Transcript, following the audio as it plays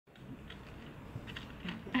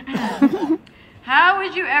How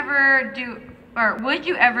would you ever do, or would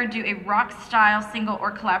you ever do a rock style single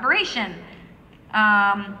or collaboration?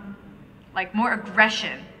 Like more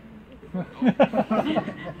aggression.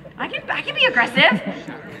 I can be aggressive.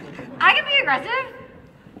 I can be aggressive.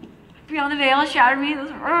 Beyond the veil, shattered me.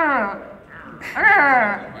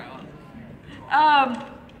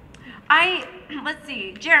 Let's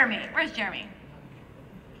see, Jeremy. Where's Jeremy?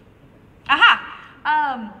 Aha.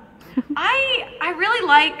 I really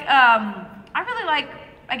like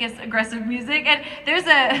I guess aggressive music, and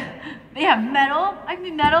they have metal. I can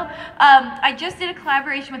do metal. I just did a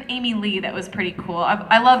collaboration with Amy Lee that was pretty cool.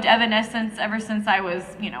 I loved Evanescence ever since I was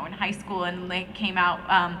in high school, and they came out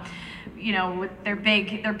with their big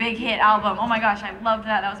hit album. Oh my gosh, I loved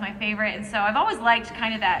that. That was my favorite. And so I've always liked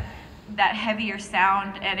kind of that heavier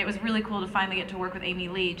sound, and it was really cool to finally get to work with Amy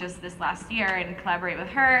Lee just this last year and collaborate with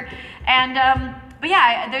her. And but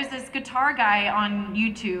yeah, there's this guitar guy on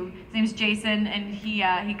YouTube. His name's Jason, and he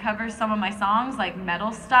covers some of my songs like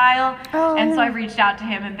metal style. Oh. And so I've reached out to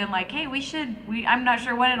him and been like, hey, I'm not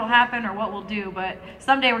sure when it'll happen or what we'll do, but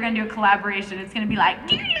someday we're gonna do a collaboration. It's gonna be like,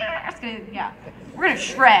 we're gonna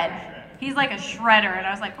shred. He's like a shredder, and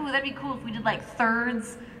I was like, ooh, that'd be cool if we did like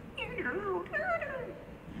thirds.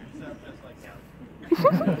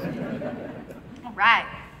 All right.